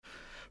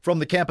From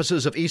the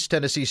campuses of East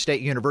Tennessee State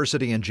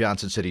University in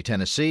Johnson City,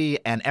 Tennessee,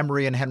 and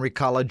Emory and Henry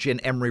College in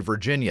Emory,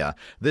 Virginia,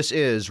 this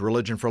is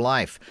Religion for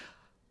Life.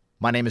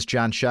 My name is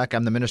John Shuck.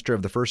 I'm the minister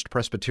of the First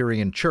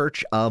Presbyterian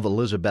Church of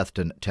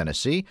Elizabethton,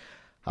 Tennessee.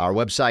 Our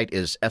website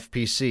is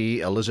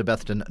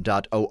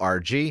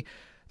fpcelizabethton.org. The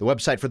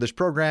website for this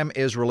program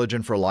is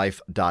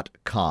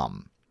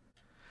religionforlife.com.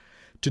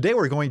 Today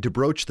we're going to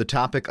broach the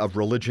topic of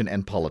religion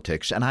and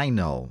politics, and I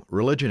know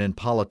religion and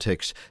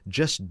politics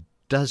just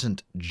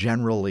doesn't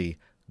generally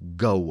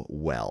go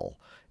well.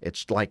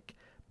 It's like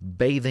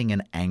bathing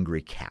an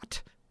angry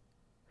cat.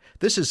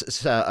 This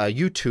is a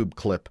YouTube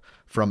clip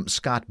from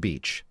Scott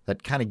Beach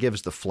that kind of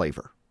gives the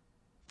flavor.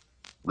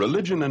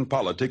 Religion and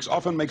politics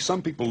often make some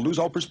people lose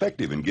all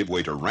perspective and give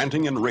way to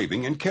ranting and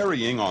raving and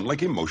carrying on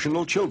like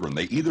emotional children.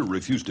 They either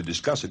refuse to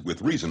discuss it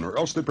with reason or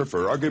else they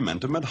prefer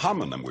argumentum ad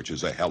hominem, which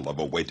is a hell of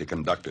a way to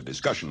conduct a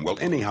discussion. Well,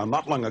 anyhow,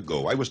 not long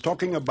ago, I was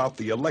talking about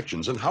the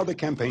elections and how the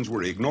campaigns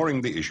were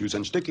ignoring the issues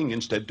and sticking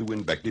instead to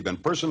invective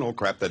and personal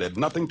crap that had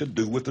nothing to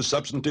do with the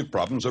substantive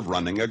problems of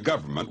running a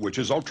government, which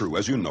is all true,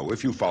 as you know,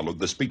 if you followed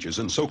the speeches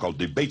and so-called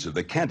debates of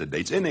the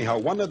candidates. Anyhow,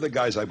 one of the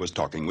guys I was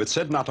talking with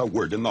said not a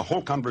word in the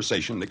whole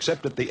conversation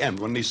except at the end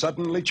when he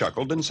suddenly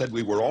chuckled and said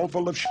we were all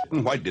full of shit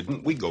and why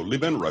didn't we go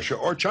live in Russia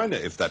or China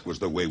if that was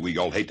the way we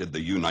all hated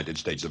the United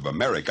States of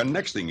America.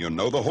 Next thing you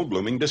know, the whole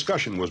blooming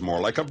discussion was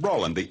more like a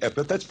brawl and the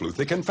epithets flew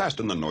thick and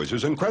fast and the noise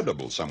was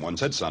incredible. Someone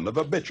said son of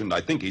a bitch and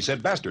I think he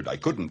said bastard. I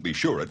couldn't be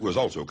sure. It was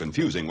also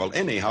confusing. Well,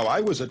 anyhow,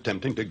 I was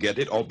attempting to get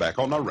it all back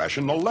on a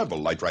rational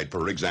level. I tried,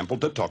 for example,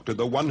 to talk to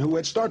the one who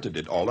had started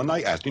it all and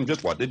I asked him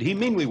just what did he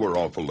mean we were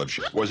all full of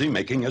shit? Was he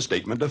making a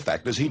statement of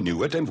fact as he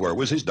knew it and where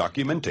was his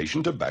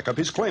documentation to back up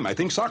his claim? I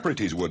think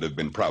Socrates would have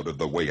been proud of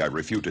the way I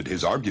refuted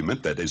his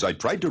argument. That is, I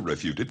tried to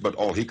refute it, but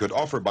all he could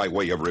offer by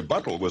way of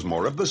rebuttal was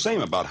more of the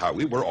same about how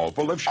we were all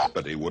full of shit.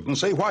 But he wouldn't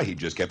say why. He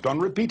just kept on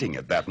repeating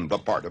it. That and the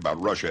part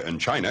about Russia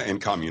and China and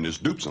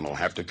communist dupes. And I'll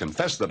have to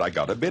confess that I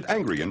got a bit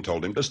angry and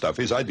told him to stuff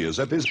his ideas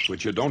up his,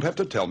 which you don't have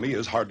to tell me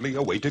is hardly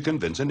a way to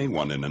convince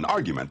anyone in an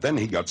argument. Then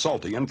he got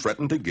salty and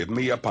threatened to give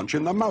me a punch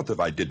in the mouth if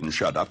I didn't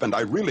shut up, and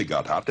I really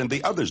got hot, and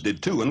the others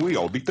did too, and we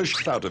all beat the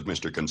shit out of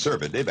Mr.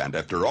 Conservative, and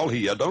after all,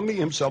 he had only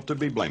himself to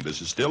be blamed. This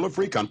is still a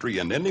free country,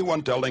 and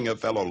anyone telling a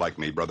fellow like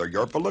me, brother,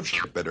 you're full of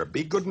shit, better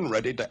be good and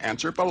ready to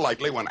answer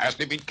politely when asked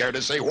if he'd care to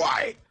say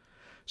why.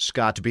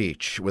 Scott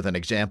Beach with an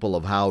example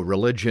of how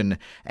religion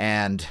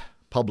and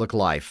public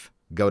life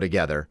go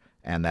together,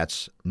 and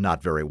that's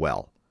not very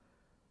well.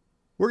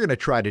 We're going to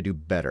try to do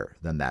better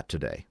than that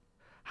today.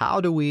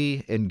 How do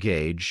we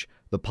engage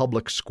the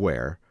public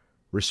square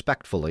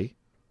respectfully,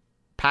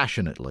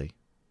 passionately,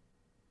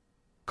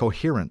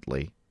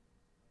 coherently,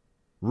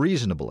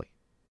 reasonably?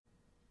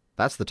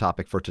 That's the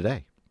topic for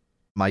today.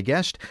 My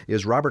guest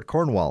is Robert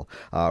Cornwall.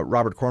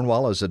 Robert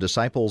Cornwall is a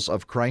Disciples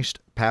of Christ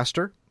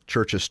pastor,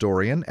 church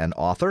historian, and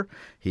author.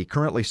 He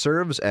currently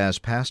serves as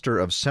pastor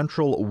of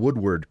Central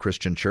Woodward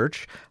Christian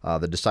Church,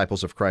 the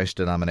Disciples of Christ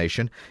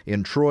denomination,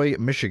 in Troy,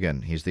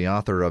 Michigan. He's the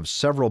author of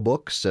several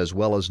books as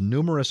well as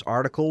numerous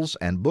articles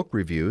and book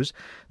reviews.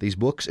 These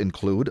books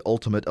include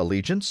Ultimate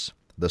Allegiance,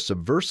 The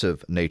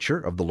Subversive Nature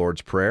of the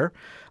Lord's Prayer,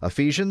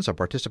 Ephesians, a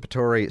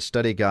participatory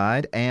study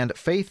guide, and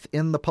Faith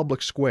in the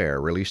Public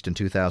Square, released in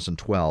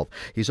 2012.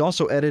 He's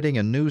also editing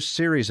a new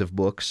series of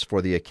books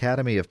for the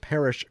Academy of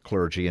Parish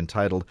Clergy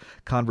entitled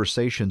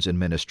Conversations in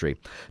Ministry.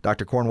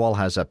 Dr. Cornwall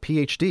has a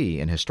Ph.D.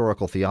 in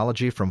historical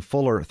theology from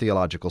Fuller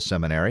Theological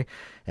Seminary,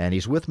 and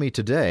he's with me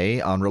today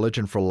on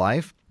Religion for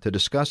Life to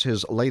discuss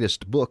his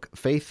latest book,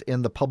 Faith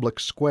in the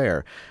Public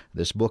Square.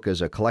 This book is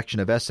a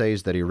collection of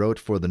essays that he wrote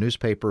for the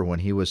newspaper when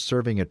he was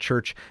serving a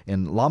church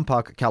in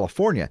Lompoc,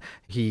 California.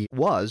 He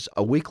was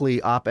a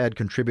weekly op-ed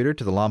contributor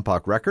to the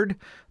Lompoc Record.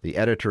 The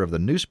editor of the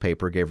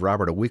newspaper gave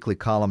Robert a weekly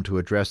column to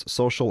address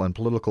social and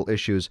political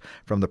issues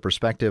from the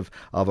perspective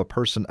of a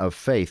person of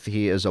faith.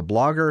 He is a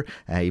blogger.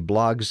 He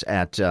blogs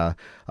at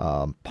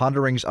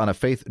Ponderings on a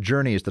Faith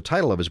Journey is the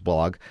title of his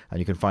blog, and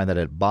you can find that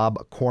at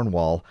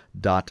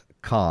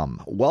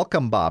bobcornwall.com.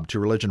 Welcome, Bob, to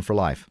Religion for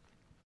Life.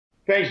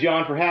 Thanks,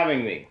 John, for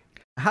having me.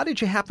 How did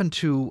you happen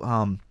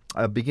to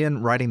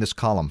begin writing this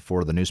column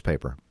for the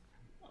newspaper?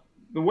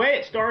 The way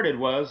it started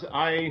was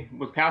I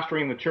was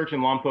pastoring the church in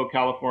Lompoc,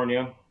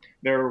 California.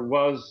 There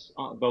was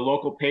the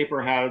local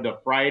paper had a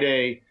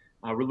Friday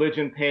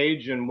religion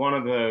page, and one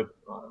of the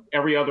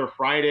every other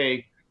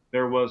Friday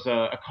there was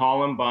a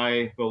column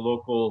by the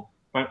local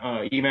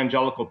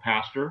evangelical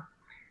pastor,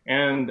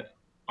 and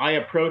I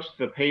approached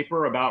the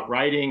paper about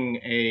writing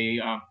a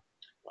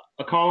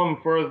column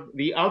for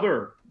the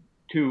other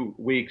 2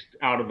 weeks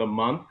out of the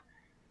month.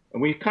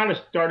 And we kind of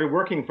started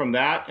working from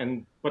that.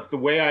 But the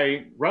way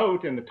I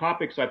wrote and the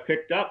topics I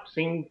picked up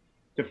seemed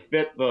to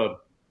fit the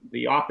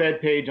op-ed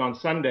page on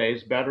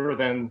Sundays better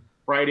than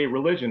Friday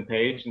religion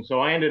page. And so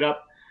I ended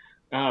up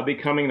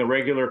becoming the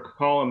regular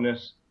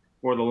columnist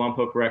for the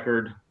Lompoc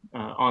Record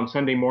on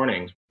Sunday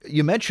mornings.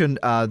 You mentioned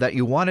that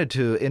you wanted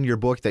to, in your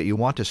book, that you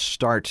want to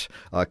start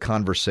a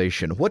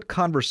conversation. What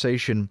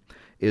conversation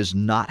is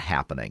not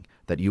happening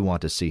that you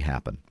want to see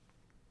happen?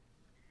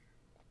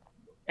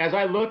 as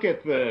I look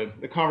at the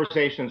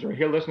conversations or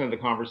listen to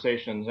the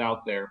conversations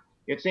out there,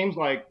 it seems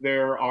like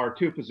there are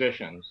two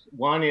positions.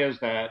 One is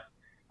that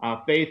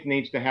faith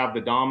needs to have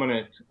the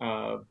dominant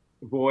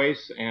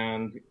voice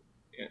and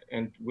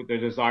with the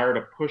desire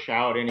to push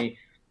out any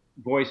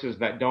voices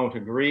that don't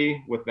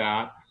agree with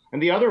that.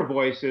 And the other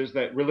voice is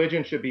that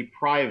religion should be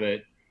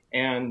private,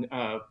 and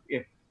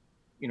if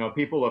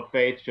people of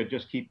faith should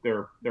just keep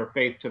their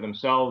faith to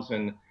themselves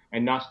and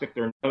not stick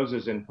their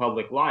noses in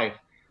public life.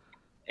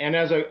 And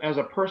as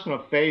a person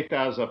of faith,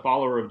 as a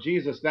follower of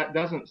Jesus, that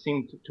doesn't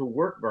seem to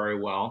work very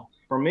well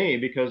for me,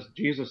 because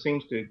Jesus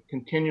seems to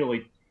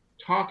continually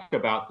talk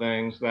about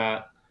things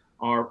that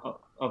are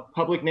of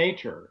public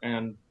nature.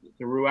 And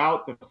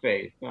throughout the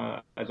faith,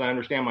 as I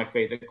understand my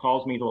faith, it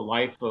calls me to a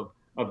life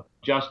of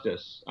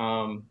justice.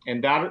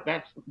 And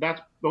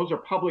those are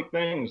public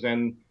things,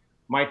 and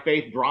my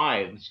faith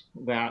drives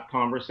that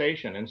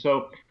conversation. And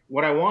so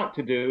what I want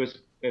to do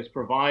is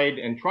provide,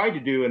 and try to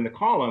do in the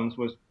columns,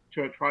 was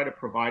to try to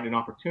provide an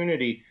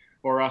opportunity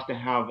for us to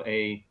have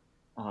a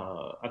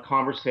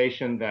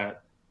conversation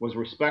that was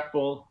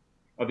respectful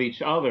of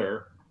each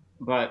other,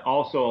 but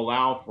also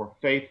allow for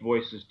faith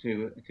voices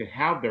to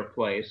have their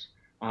place,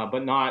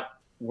 but not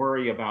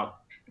worry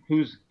about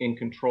who's in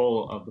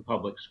control of the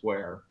public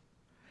square.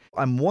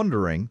 I'm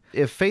wondering,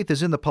 if faith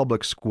is in the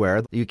public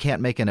square, you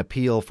can't make an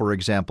appeal, for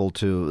example,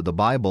 to the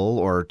Bible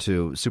or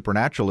to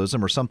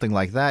supernaturalism or something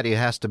like that. It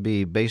has to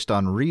be based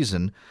on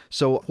reason.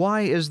 So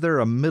why is there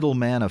a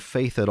middleman of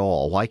faith at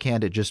all? Why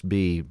can't it just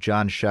be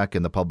John Sheck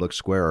in the public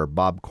square or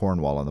Bob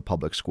Cornwall in the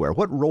public square?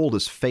 What role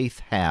does faith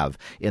have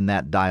in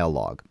that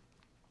dialogue?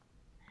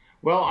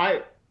 Well,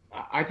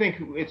 I think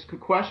it's a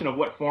question of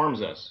what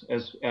forms us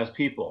as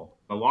people.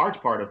 A large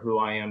part of who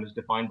I am is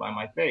defined by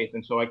my faith,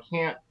 and so I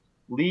can't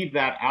leave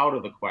that out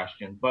of the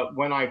question. But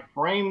when I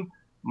frame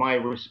my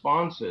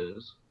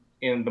responses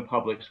in the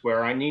public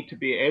square, I need to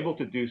be able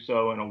to do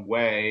so in a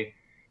way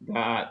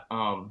that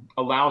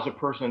allows a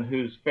person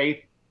whose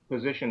faith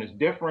position is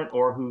different,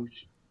 or who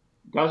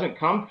doesn't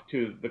come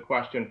to the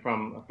question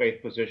from a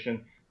faith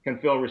position, can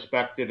feel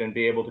respected and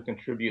be able to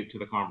contribute to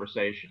the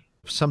conversation.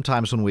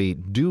 Sometimes when we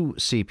do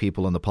see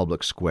people in the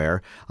public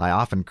square, I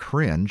often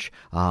cringe.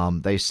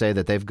 They say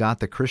that they've got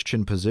the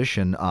Christian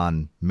position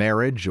on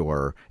marriage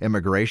or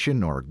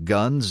immigration or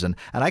guns, and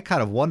I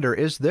kind of wonder,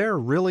 is there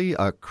really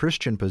a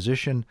Christian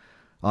position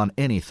on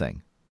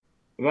anything?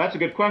 Well, that's a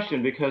good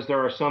question, because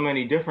there are so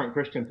many different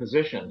Christian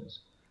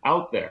positions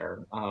out there.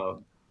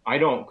 I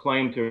don't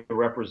claim to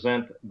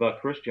represent the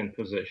Christian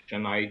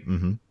position. I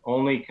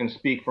only can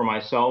speak for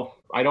myself.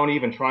 I don't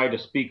even try to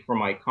speak for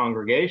my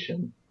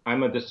congregation.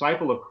 I'm a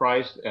disciple of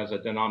Christ as a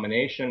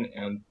denomination,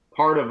 and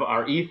part of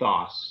our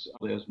ethos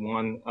is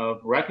one of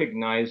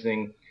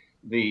recognizing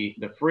the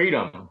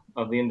freedom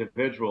of the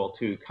individual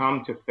to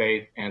come to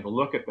faith and to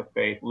look at the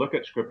faith, look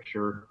at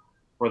Scripture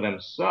for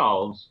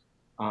themselves.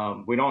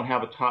 We don't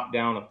have a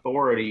top-down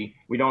authority.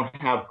 We don't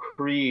have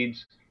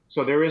creeds.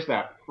 So there is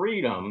that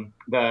freedom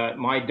that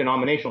my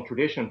denominational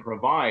tradition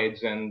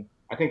provides, and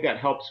I think that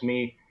helps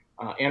me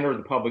enter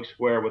the public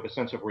square with a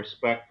sense of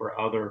respect for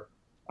other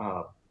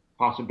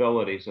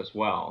possibilities as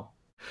well.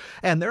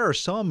 And there are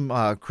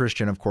some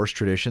Christian, of course,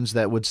 traditions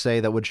that would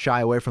shy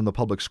away from the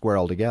public square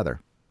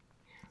altogether.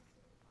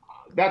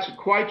 That's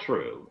quite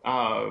true.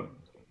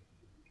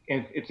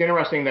 It's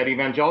interesting that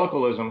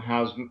evangelicalism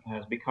has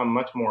become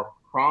much more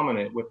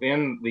prominent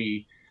within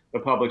the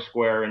public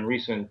square in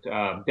recent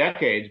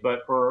decades,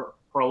 but for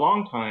a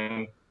long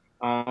time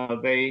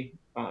they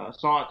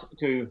sought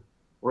to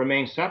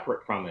remain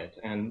separate from it,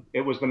 and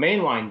it was the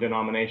mainline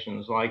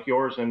denominations like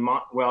yours and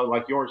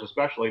like yours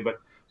especially, but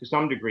to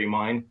some degree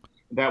mine,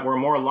 that were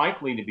more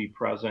likely to be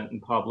present in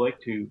public,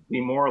 to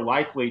be more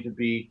likely to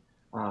be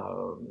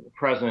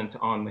present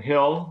on the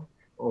Hill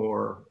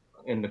or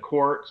in the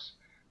courts.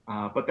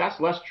 But that's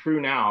less true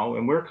now,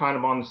 and we're kind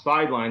of on the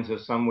sidelines,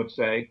 as some would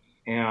say.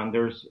 And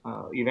there's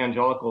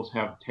evangelicals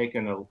have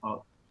taken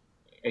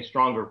a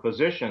stronger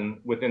position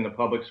within the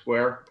public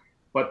square,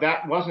 but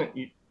that wasn't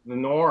the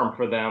norm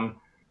for them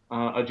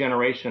a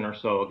generation or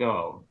so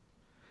ago.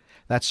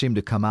 That seemed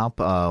to come up,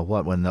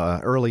 in the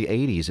early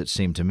 80s, it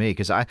seemed to me,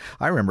 because I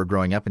remember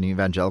growing up in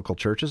evangelical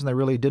churches, and they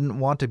really didn't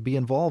want to be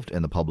involved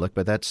in the public,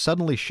 but that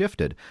suddenly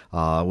shifted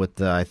with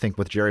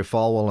Jerry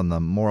Falwell and the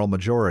Moral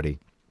Majority.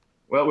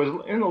 Well, it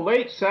was in the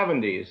late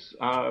 70s.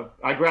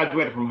 I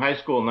graduated from high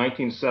school in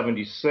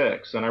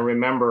 1976, and I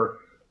remember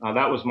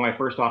that was my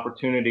first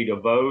opportunity to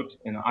vote.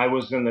 And I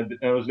was in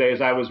those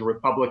days, I was a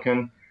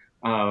Republican,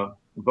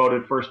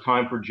 voted first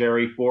time for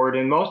Jerry Ford.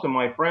 And most of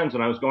my friends,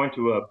 and I was going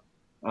to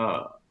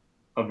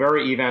a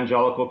very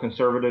evangelical,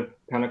 conservative,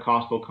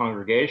 Pentecostal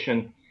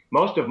congregation,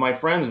 most of my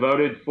friends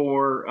voted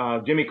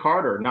for Jimmy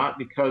Carter, not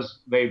because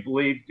they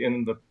believed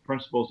in the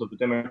principles of the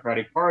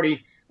Democratic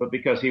Party, but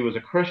because he was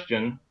a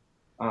Christian,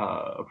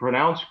 a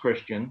pronounced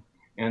Christian,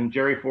 and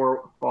Jerry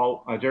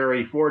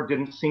Ford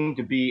didn't seem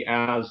to be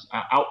as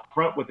out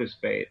front with his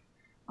faith.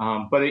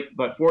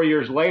 But 4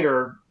 years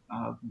later,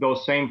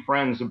 those same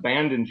friends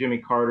abandoned Jimmy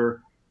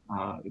Carter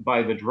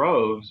by the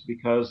droves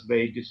because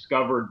they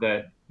discovered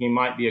that he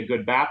might be a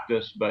good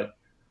Baptist, but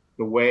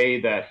the way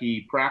that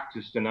he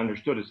practiced and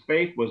understood his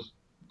faith was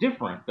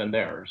different than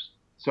theirs.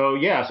 So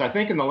yes, I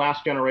think in the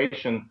last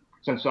generation,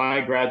 since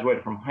I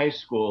graduated from high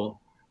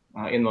school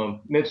in the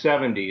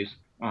mid-'70s,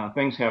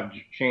 things have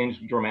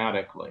changed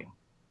dramatically.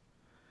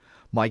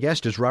 My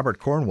guest is Robert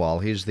Cornwall.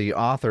 He's the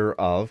author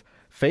of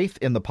Faith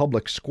in the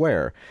Public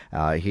Square.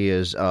 He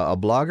is a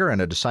blogger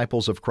and a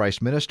Disciples of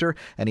Christ minister,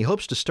 and he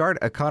hopes to start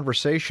a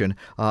conversation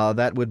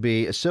that would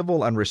be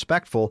civil and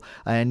respectful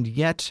and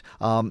yet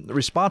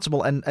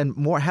responsible and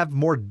have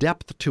more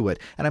depth to it.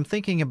 And I'm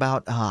thinking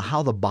about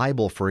how the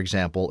Bible, for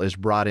example, is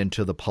brought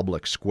into the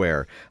public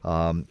square.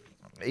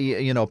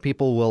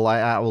 People will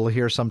I will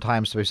hear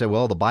sometimes they say,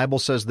 well, the Bible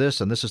says this,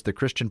 and this is the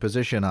Christian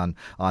position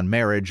on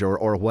marriage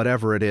or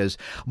whatever it is.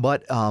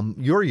 But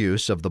your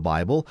use of the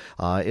Bible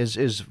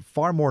is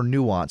far more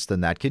nuanced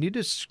than that. Can you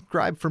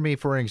describe for me,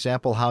 for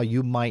example, how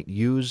you might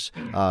use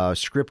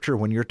Scripture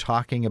when you're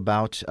talking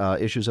about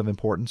issues of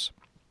importance?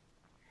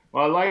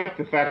 Well, I like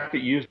the fact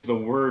that you used the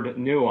word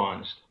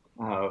nuanced.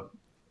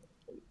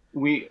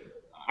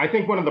 I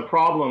think one of the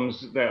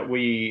problems that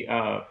we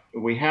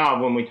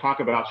have when we talk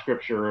about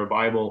Scripture or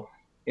Bible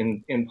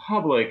in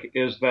public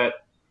is that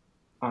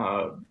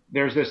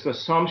there's this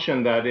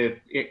assumption that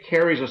it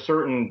carries a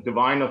certain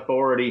divine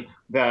authority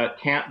that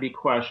can't be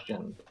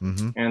questioned,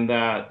 and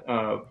that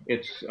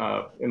it's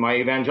in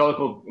my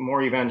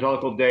more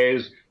evangelical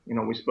days,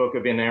 we spoke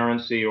of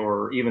inerrancy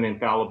or even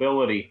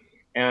infallibility,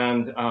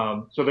 and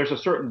so there's a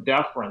certain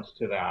deference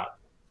to that.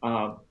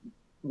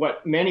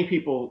 What many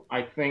people,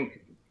 I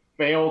think,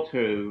 fail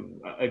to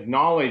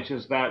acknowledge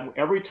is that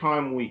every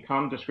time we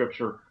come to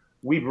Scripture,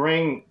 we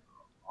bring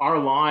our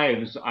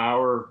lives,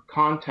 our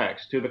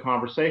context to the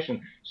conversation.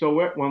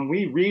 So when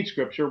we read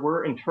Scripture,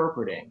 we're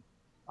interpreting.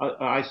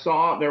 I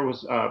saw there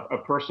was a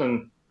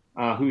person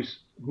who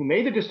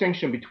made the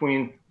distinction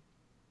between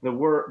the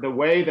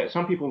way that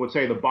some people would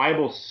say the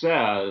Bible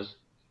says,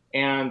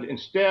 and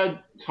instead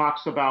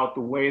talks about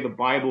the way the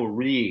Bible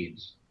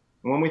reads.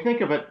 And when we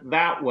think of it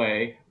that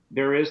way,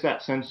 there is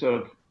that sense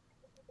of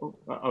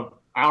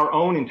our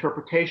own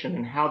interpretation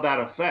and how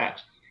that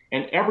affects.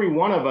 And every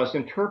one of us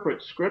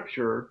interprets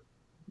Scripture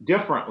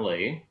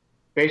differently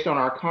based on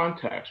our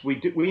context.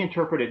 We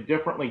interpret it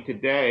differently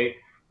today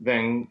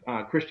than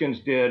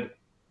Christians did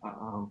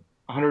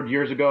 100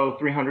 years ago,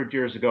 300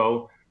 years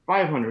ago,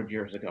 500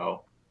 years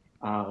ago.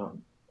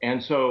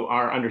 And so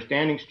our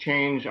understandings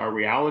change, our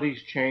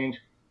realities change.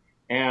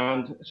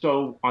 And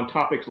so on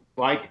topics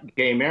like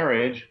gay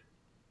marriage,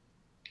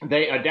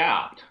 they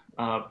adapt.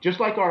 Just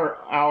like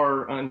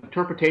our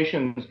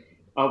interpretations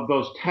of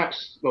those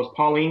texts, those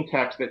Pauline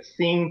texts that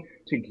seem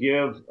to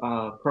give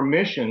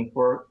permission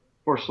for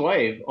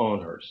slave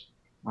owners.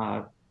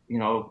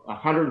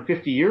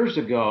 150 years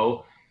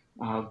ago,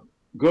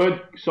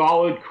 good,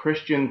 solid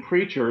Christian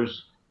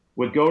preachers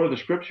would go to the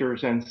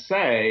Scriptures and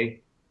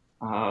say,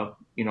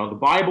 the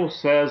Bible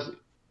says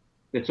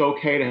it's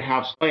okay to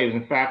have slaves.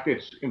 In fact,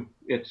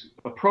 it's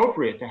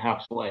appropriate to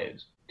have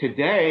slaves.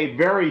 Today,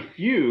 very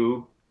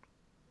few,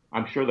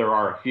 I'm sure there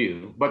are a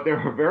few, but there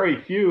are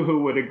very few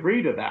who would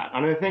agree to that.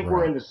 And I think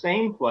we're in the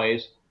same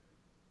place,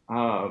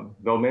 though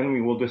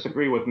many will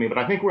disagree with me, but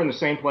I think we're in the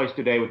same place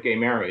today with gay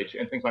marriage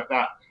and things like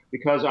that,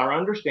 because our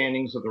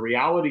understandings of the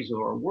realities of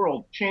our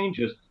world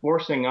changes,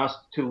 forcing us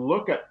to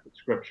look at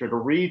Scripture, to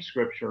read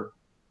Scripture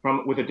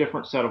with a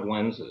different set of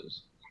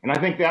lenses. And I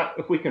think that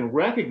if we can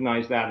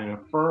recognize that and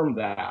affirm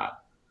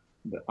that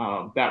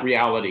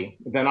reality,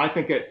 then I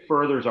think it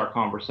furthers our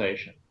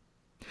conversation.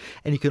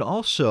 And you can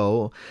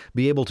also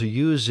be able to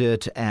use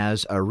it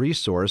as a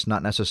resource,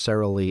 not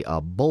necessarily a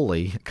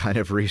bully kind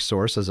of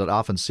resource, as it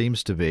often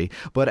seems to be,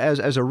 but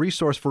as a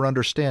resource for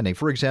understanding.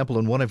 For example,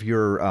 in one of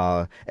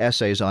your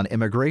essays on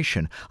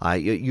immigration,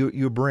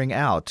 you bring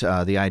out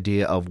the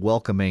idea of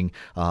welcoming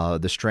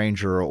the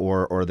stranger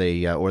or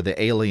the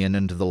alien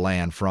into the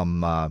land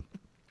from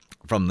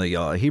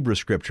the Hebrew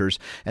Scriptures,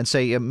 and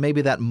say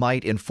maybe that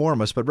might inform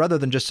us, but rather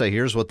than just say,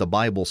 here's what the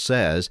Bible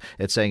says,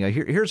 it's saying,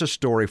 here's a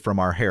story from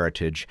our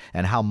heritage,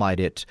 and how might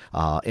it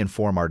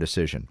inform our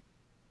decision?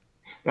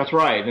 That's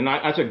right, and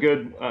that's a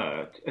good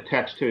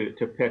text to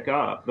pick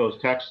up. Those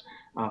texts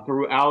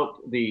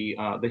throughout the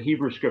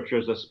Hebrew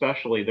Scriptures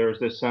especially, there's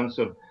this sense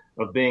of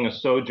being a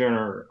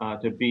sojourner,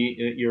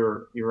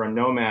 you're a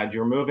nomad,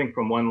 you're moving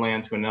from one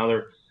land to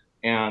another,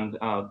 and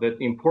the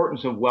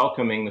importance of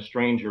welcoming the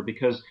stranger,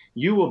 because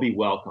you will be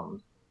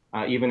welcomed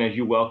even as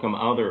you welcome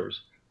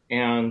others.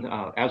 And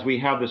as we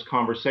have this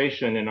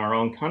conversation in our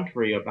own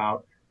country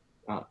about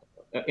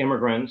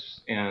immigrants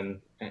and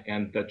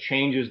the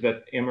changes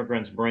that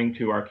immigrants bring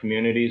to our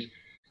communities,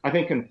 I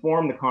think can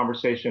form the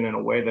conversation in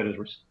a way that is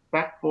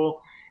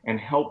respectful and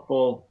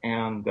helpful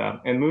and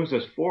moves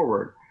us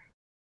forward.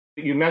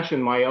 You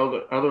mentioned my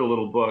other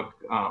little book,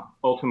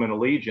 Ultimate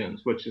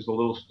Allegiance, which is a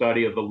little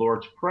study of the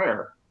Lord's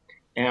Prayer,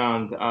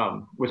 and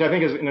which I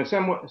think is, in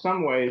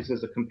some ways,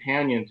 is a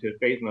companion to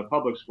Faith in the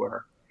Public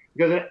Square,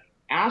 because it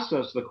asks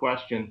us the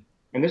question,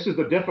 and this is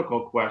the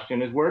difficult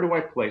question, is where do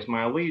I place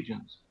my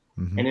allegiance?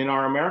 And in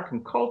our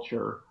American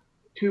culture,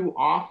 too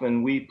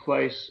often we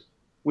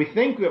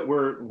think that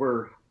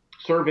we're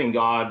serving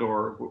God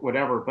or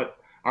whatever, but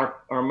our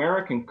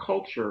American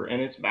culture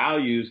and its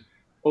values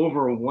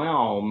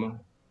overwhelm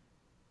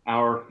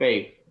our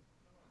faith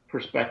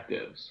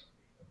perspectives.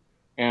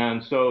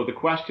 And so the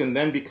question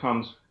then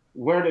becomes,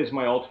 where does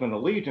my ultimate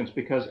allegiance?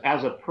 Because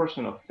as a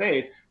person of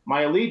faith,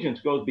 my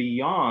allegiance goes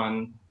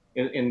beyond,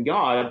 in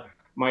God,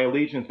 my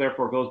allegiance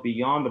therefore goes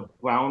beyond the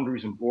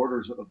boundaries and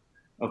borders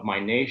of my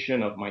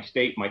nation, of my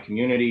state, my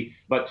community,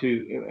 but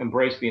to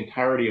embrace the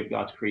entirety of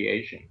God's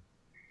creation.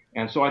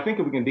 And so I think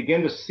if we can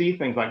begin to see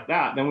things like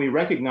that, then we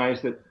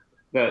recognize that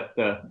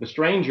the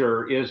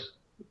stranger is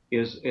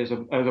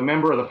a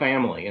member of the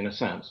family in a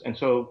sense. And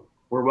so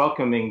we're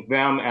welcoming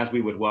them as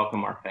we would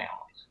welcome our families.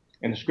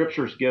 And the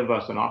scriptures give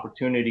us an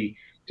opportunity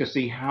to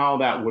see how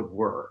that would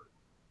work.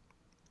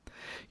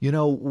 You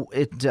know,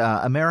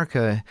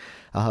 America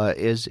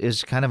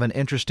is kind of an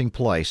interesting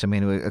place. I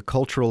mean,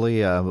 culturally,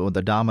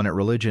 the dominant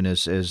religion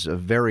is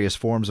various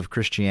forms of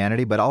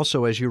Christianity, but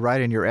also, as you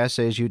write in your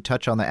essays, you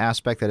touch on the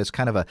aspect that it's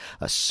kind of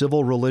a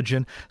civil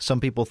religion. Some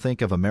people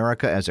think of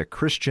America as a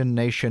Christian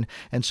nation,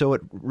 and so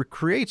it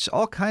creates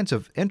all kinds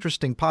of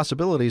interesting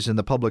possibilities in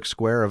the public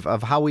square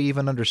of how we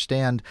even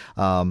understand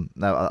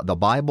the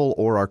Bible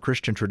or our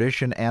Christian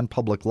tradition and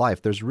public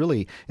life. It's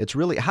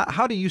really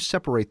how do you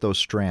separate those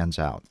strands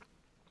out?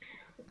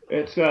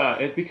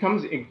 It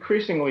becomes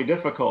increasingly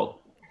difficult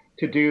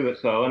to do that.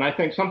 So, and I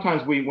think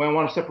sometimes we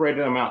want to separate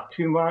them out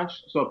too much.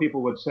 So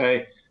people would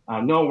say,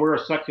 no, we're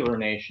a secular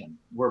nation.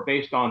 We're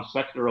based on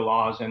secular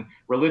laws, and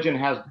religion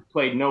has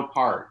played no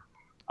part.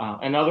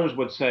 And others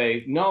would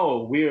say,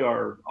 no,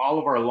 all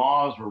of our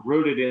laws are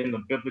rooted in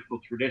the biblical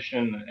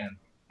tradition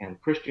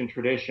and Christian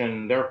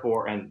tradition.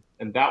 Therefore, and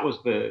that was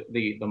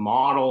the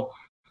model,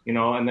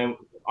 And then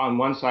on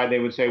one side they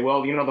would say,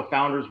 well, the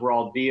founders were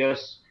all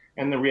deists.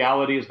 And the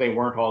reality is they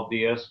weren't all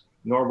deists,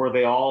 nor were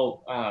they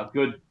all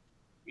good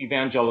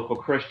evangelical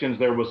Christians.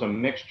 There was a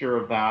mixture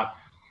of that.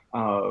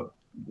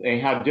 They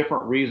had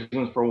different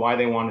reasons for why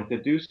they wanted to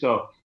do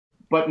so.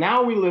 But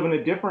now we live in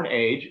a different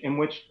age in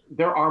which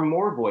there are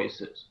more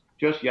voices.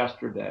 Just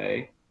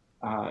yesterday,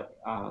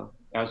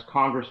 as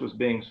Congress was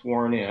being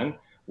sworn in,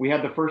 we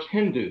had the first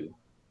Hindu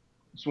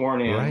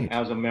sworn in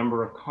as a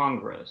member of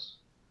Congress,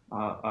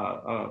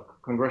 a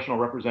congressional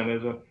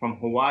representative from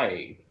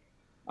Hawaii.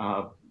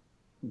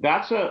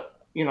 That's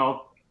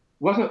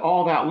wasn't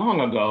all that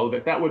long ago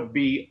that would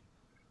be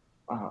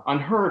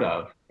unheard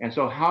of. And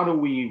so how do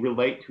we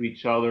relate to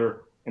each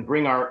other and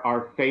bring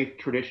our faith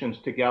traditions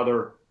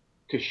together,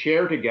 to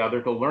share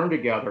together, to learn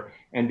together,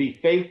 and be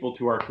faithful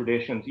to our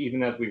traditions,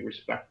 even as we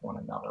respect one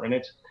another? And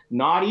it's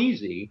not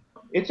easy.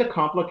 It's a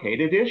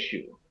complicated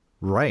issue.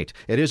 Right.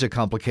 It is a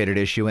complicated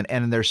issue,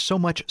 and there's so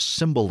much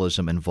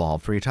symbolism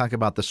involved. For you talk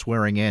about the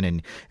swearing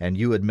in, and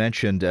you had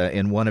mentioned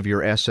in one of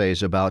your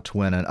essays about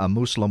when a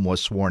Muslim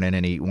was sworn in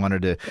and he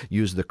wanted to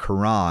use the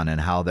Quran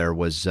and how there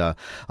was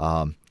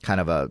kind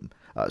of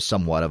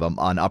somewhat of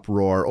an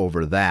uproar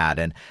over that.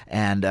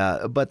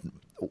 But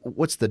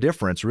what's the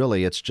difference?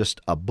 Really, it's just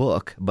a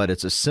book, but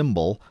it's a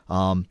symbol,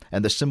 and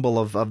the symbol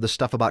of the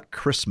stuff about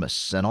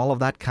Christmas and all of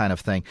that kind of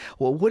thing.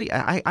 Well,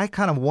 I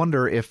kind of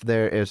wonder if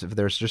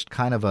there's just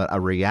kind of a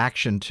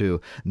reaction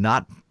to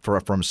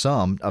from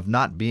some of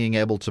not being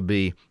able to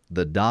be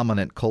the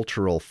dominant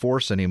cultural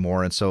force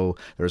anymore, and so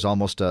there's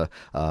almost a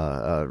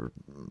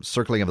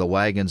circling of the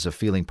wagons of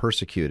feeling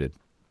persecuted.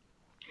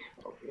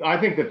 I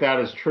think that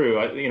is true.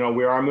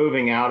 We are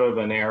moving out of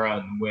an era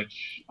in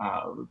which,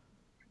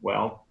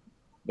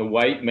 the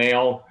white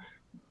male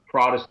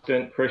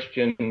Protestant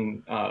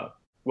Christian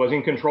was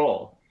in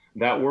control.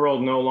 That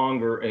world no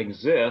longer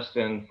exists,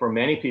 and for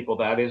many people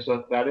that is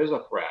a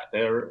threat.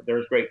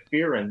 There's great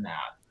fear in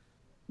that.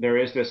 There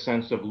is this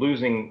sense of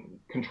losing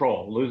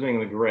control, losing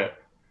the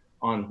grip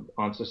on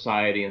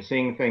society, and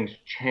seeing things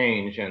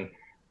change,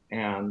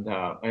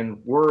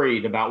 and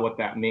worried about what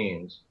that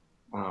means,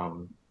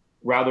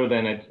 rather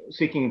than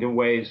seeking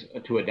ways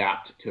to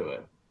adapt to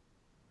it.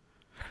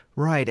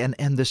 Right,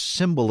 and the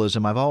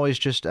symbolism, I've always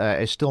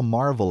I still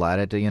marvel at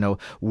it,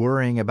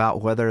 worrying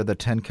about whether the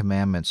Ten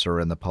Commandments are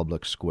in the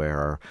public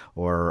square,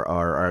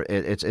 or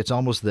it's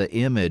almost the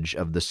image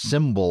of the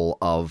symbol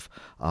of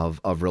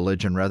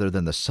religion rather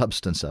than the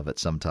substance of it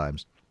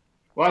sometimes.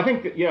 Well, I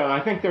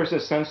think there's a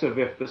sense of,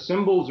 if the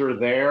symbols are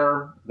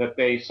there, that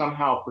they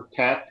somehow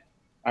protect.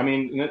 I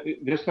mean,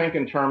 just think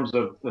in terms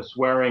of the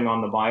swearing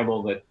on the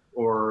Bible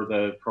or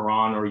the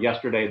Quran, or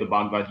yesterday the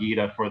Bhagavad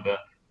Gita for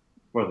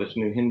this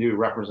new Hindu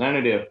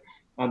representative.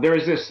 There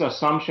is this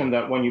assumption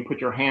that when you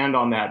put your hand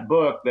on that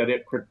book, that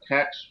it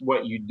protects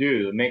what you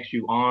do. It makes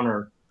you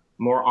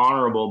more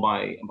honorable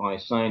by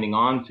signing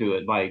on to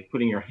it, by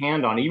putting your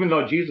hand on it. Even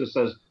though Jesus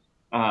says,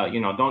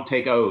 don't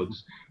take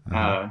oaths,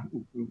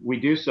 we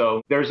do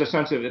so. There's a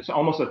sense of, it's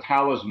almost a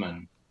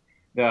talisman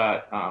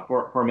that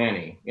for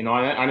many. And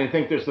I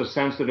think there's the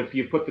sense that if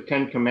you put the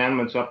Ten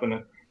Commandments up in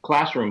a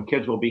classroom,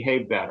 kids will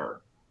behave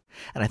better.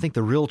 And I think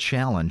the real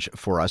challenge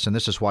for us, and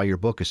this is why your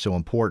book is so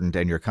important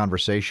and your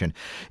conversation,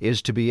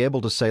 is to be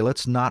able to say,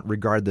 let's not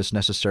regard this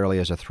necessarily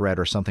as a threat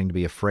or something to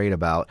be afraid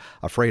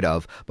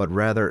of, but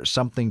rather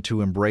something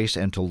to embrace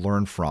and to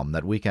learn from,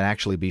 that we can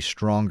actually be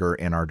stronger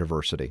in our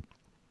diversity.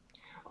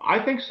 I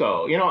think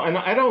so. And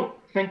I don't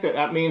think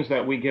that means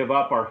that we give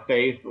up our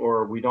faith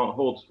or we don't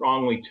hold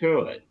strongly to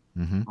it.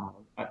 Mm-hmm.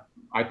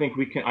 I think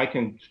I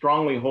can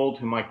strongly hold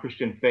to my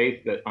Christian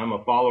faith, that I'm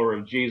a follower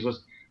of Jesus.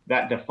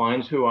 That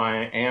defines who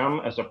I am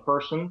as a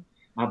person,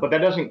 but that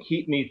doesn't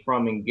keep me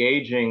from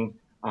engaging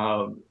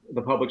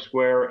the public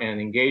square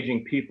and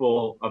engaging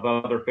people of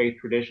other faith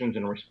traditions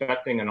and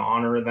respecting and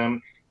honor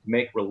them,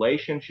 make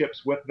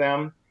relationships with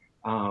them.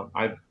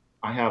 I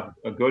have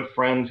a good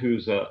friend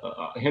who's a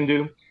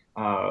Hindu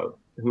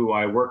who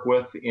I work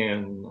with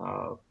in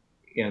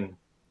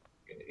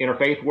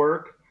interfaith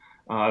work.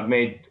 I've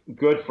made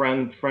good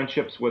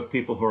friendships with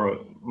people who are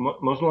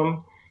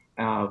Muslim.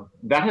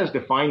 That has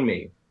defined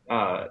me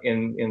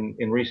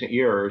in recent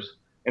years,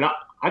 and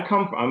I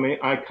come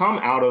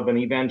out of an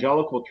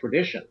evangelical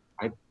tradition.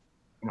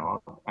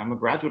 I'm a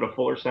graduate of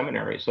Fuller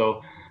Seminary,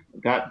 so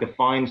that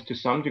defines to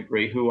some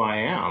degree who I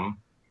am.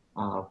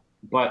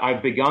 But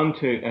I've begun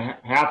to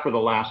have, for the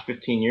last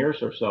 15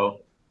 years or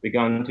so,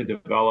 begun to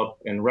develop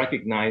and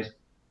recognize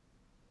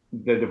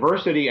the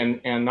diversity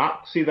and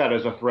not see that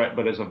as a threat,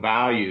 but as a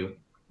value.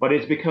 But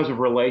it's because of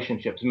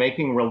relationships,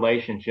 making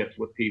relationships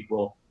with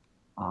people,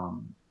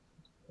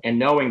 and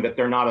knowing that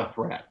they're not a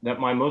threat. That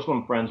my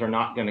Muslim friends are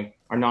not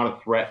a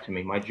threat to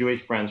me. My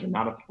Jewish friends are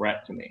not a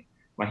threat to me.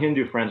 My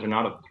Hindu friends are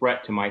not a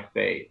threat to my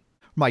faith.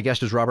 My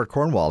guest is Robert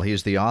Cornwall. He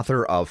is the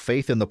author of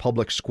Faith in the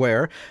Public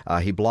Square.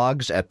 He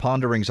blogs at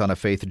Ponderings on a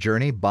Faith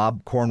Journey,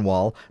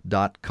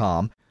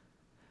 bobcornwall.com.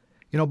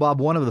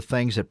 Bob, one of the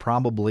things that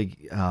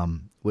probably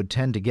would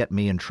tend to get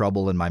me in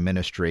trouble in my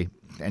ministry,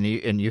 and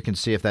you can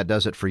see if that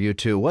does it for you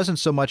too, wasn't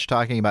so much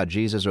talking about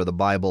Jesus or the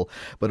Bible,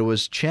 but it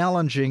was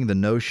challenging the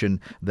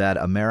notion that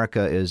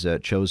America is a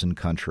chosen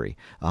country,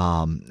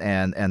 and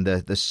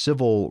the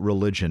civil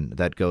religion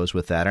that goes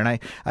with that. And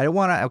I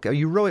want to,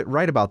 you really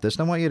write about this,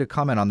 and I want you to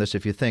comment on this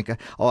if you think,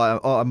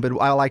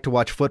 I like to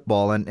watch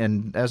football,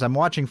 and as I'm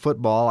watching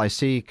football, I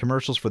see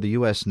commercials for the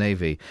U.S.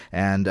 Navy,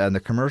 and the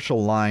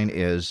commercial line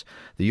is,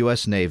 the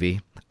U.S.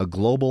 Navy, a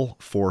global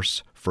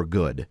force for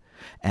good.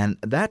 And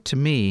that, to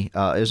me,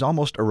 is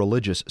almost a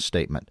religious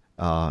statement,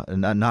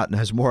 not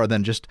as more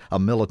than just a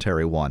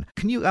military one.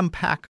 Can you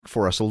unpack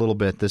for us a little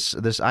bit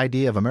this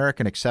idea of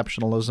American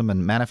exceptionalism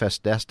and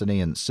manifest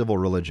destiny and civil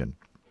religion?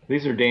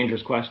 These are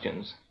dangerous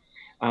questions.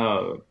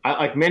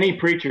 Like many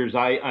preachers,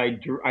 I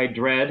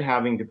dread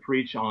having to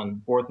preach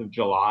on 4th of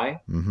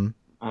July, mm-hmm.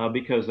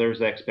 Because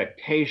there's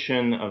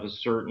expectation of a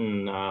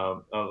certain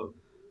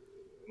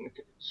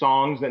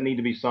songs that need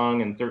to be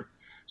sung and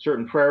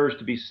certain prayers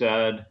to be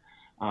said.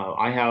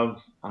 I have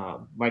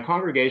my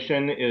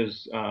congregation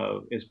is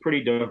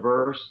pretty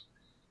diverse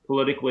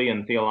politically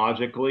and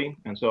theologically,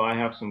 and so I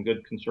have some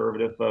good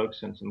conservative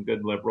folks and some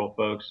good liberal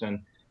folks,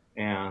 and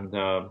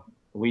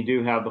we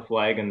do have the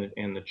flag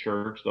in the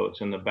church, though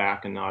it's in the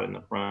back and not in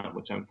the front,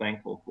 which I'm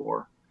thankful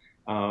for.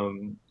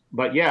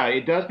 But yeah,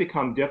 it does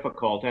become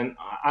difficult, and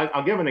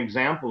I'll give an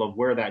example of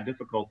where that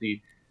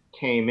difficulty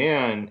came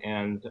in,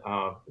 and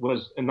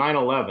was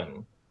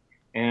 9/11.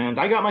 And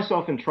I got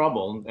myself in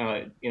trouble.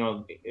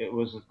 It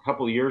was a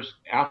couple of years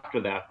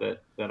after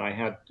that I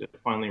had to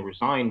finally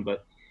resign.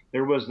 But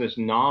there was this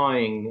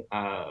gnawing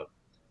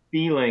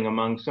feeling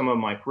among some of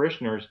my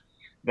parishioners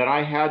that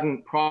I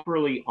hadn't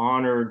properly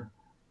honored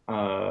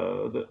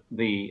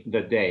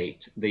the date,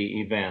 the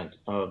event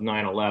of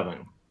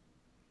 9/11.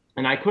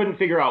 And I couldn't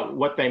figure out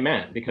what they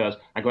meant, because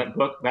I went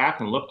back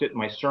and looked at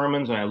my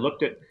sermons and I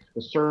looked at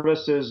the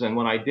services and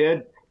what I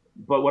did.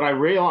 But what I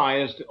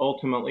realized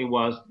ultimately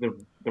was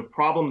the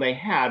problem they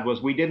had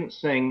was we didn't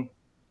sing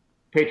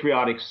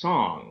patriotic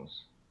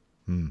songs,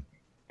 and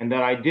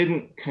that I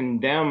didn't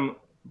condemn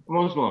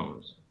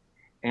Muslims,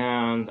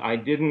 and I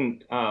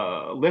didn't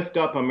lift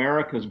up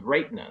America's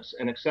greatness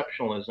and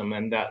exceptionalism,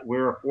 and that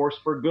we're a force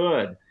for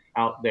good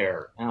out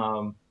there.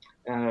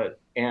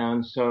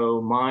 And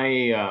so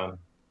my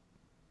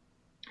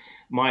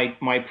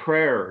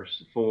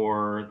prayers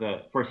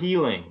for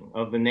healing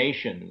of the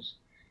nations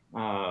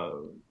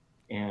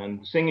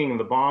and singing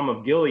the Balm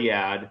of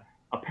Gilead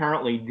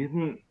apparently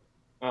didn't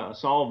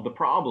solve the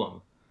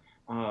problem.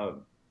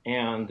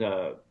 And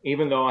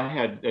even though I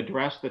had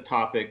addressed the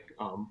topic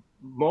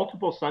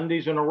multiple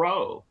Sundays in a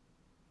row,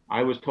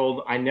 I was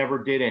told I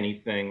never did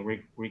anything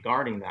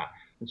regarding that.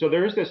 And so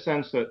there is this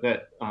sense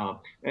that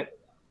I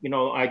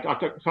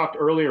talked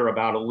earlier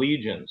about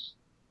allegiance,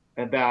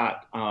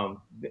 that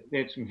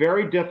it's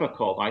very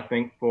difficult, I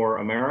think, for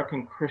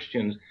American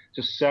Christians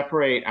to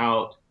separate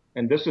out,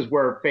 and this is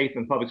where faith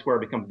in public square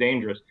becomes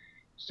dangerous,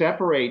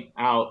 separate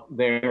out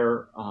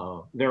their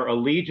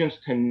allegiance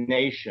to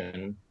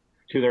nation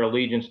to their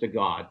allegiance to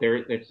God.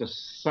 It's a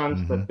sense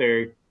mm-hmm.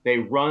 that they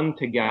run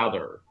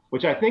together,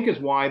 which I think is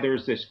why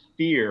there's this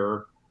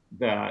fear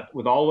that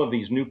with all of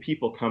these new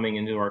people coming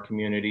into our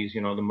communities,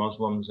 the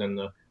Muslims and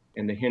the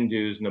and the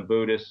Hindus and the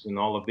Buddhists and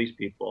all of these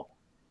people,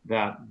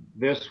 that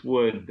this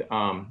would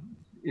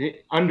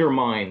it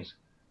undermines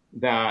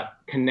that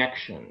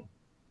connection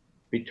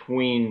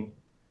between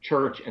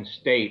church and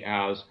state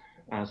as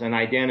an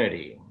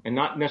identity, and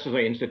not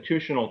necessarily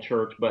institutional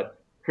church,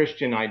 but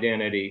Christian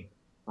identity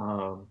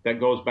that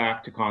goes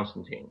back to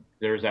Constantine.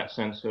 There's that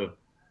sense of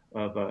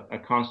a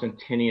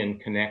Constantinian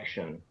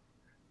connection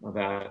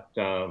that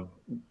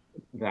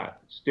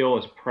still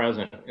is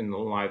present in the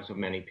lives of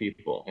many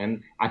people,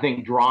 and I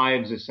think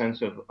drives a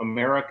sense of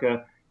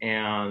America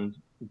and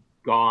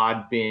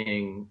God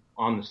being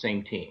on the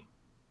same team.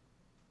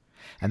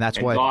 And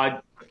that's why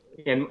God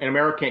and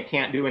America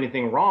can't do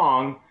anything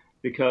wrong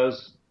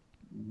because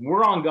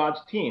we're on God's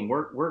team.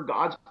 We're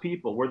God's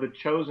people. We're the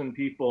chosen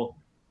people,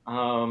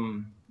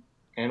 and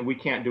we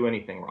can't do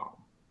anything wrong.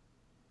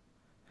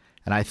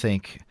 And I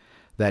think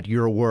that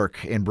your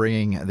work in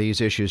bringing these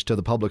issues to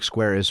the public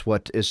square is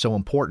what is so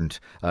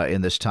important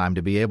in this time,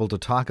 to be able to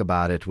talk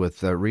about it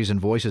with reasoned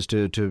voices,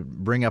 to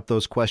bring up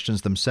those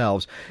questions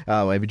themselves.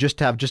 We just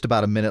have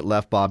about a minute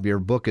left, Bob. Your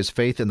book is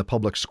Faith in the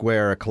Public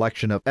Square, a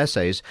collection of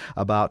essays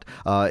about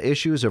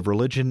issues of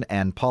religion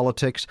and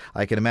politics.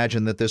 I can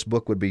imagine that this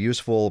book would be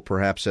useful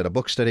perhaps at a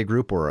book study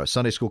group or a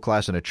Sunday school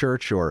class in a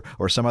church or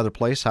some other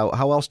place.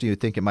 How else do you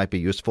think it might be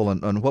useful,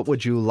 and what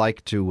would you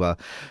like to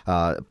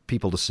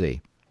people to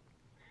see?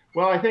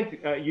 Well, I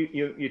think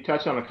you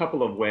touched on a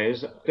couple of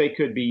ways. They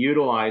could be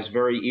utilized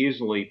very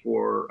easily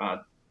for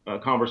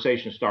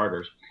conversation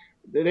starters.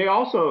 They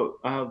also,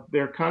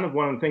 they're kind of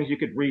one of the things you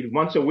could read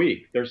once a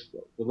week. There's a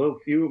little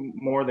few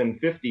more than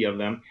 50 of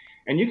them,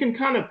 and you can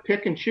kind of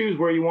pick and choose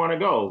where you want to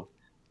go.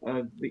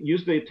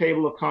 Use the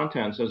table of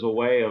contents as a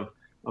way of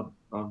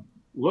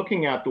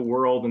looking at the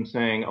world and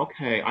saying,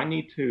 okay, I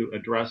need to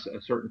address a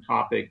certain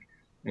topic,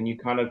 and you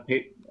kind of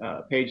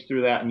page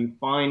through that, and you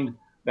find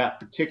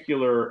that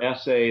particular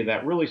essay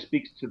that really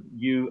speaks to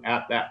you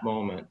at that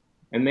moment,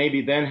 and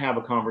maybe then have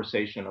a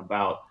conversation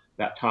about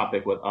that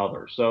topic with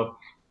others. So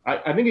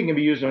I think it can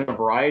be used in a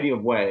variety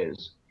of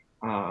ways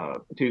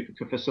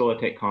to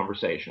facilitate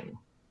conversation.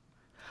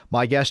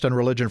 My guest on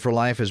Religion for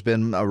Life has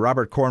been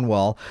Robert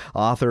Cornwell,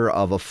 author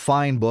of a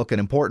fine book, an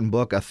important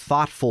book, a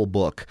thoughtful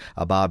book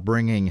about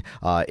bringing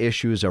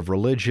issues of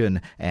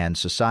religion and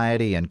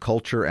society and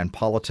culture and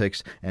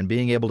politics and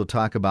being able to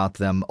talk about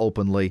them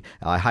openly.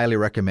 I highly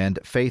recommend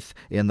Faith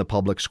in the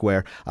Public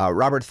Square.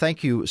 Robert,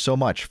 thank you so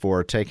much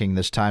for taking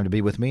this time to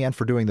be with me and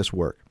for doing this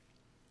work.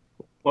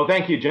 Well,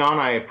 thank you, John.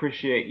 I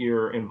appreciate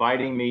your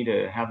inviting me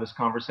to have this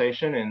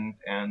conversation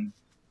and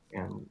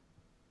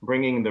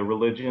bringing the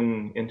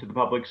religion into the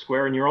public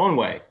square in your own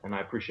way, and I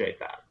appreciate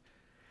that.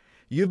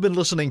 You've been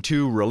listening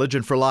to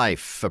Religion for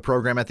Life, a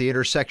program at the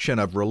intersection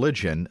of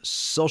religion,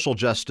 social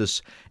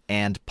justice,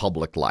 and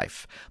public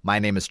life. My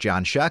name is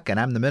John Shuck, and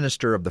I'm the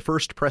minister of the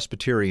First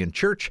Presbyterian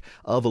Church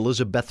of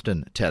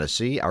Elizabethton,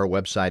 Tennessee. Our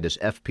website is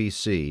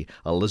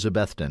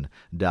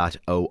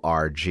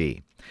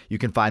fpcelizabethton.org. You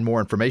can find more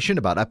information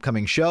about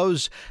upcoming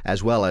shows,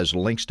 as well as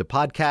links to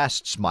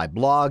podcasts, my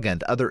blog,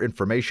 and other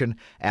information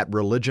at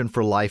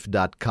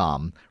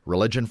religionforlife.com,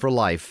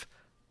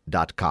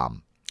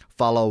 religionforlife.com.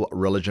 Follow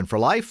Religion for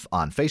Life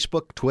on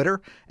Facebook, Twitter,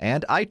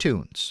 and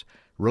iTunes.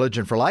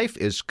 Religion for Life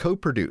is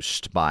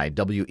co-produced by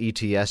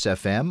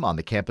WETS-FM on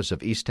the campus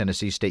of East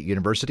Tennessee State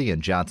University in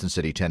Johnson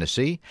City,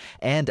 Tennessee,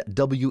 and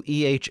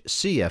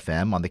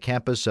WEHC-FM on the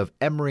campus of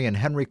Emory and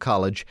Henry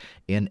College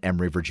in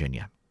Emory,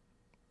 Virginia.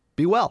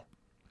 Be well.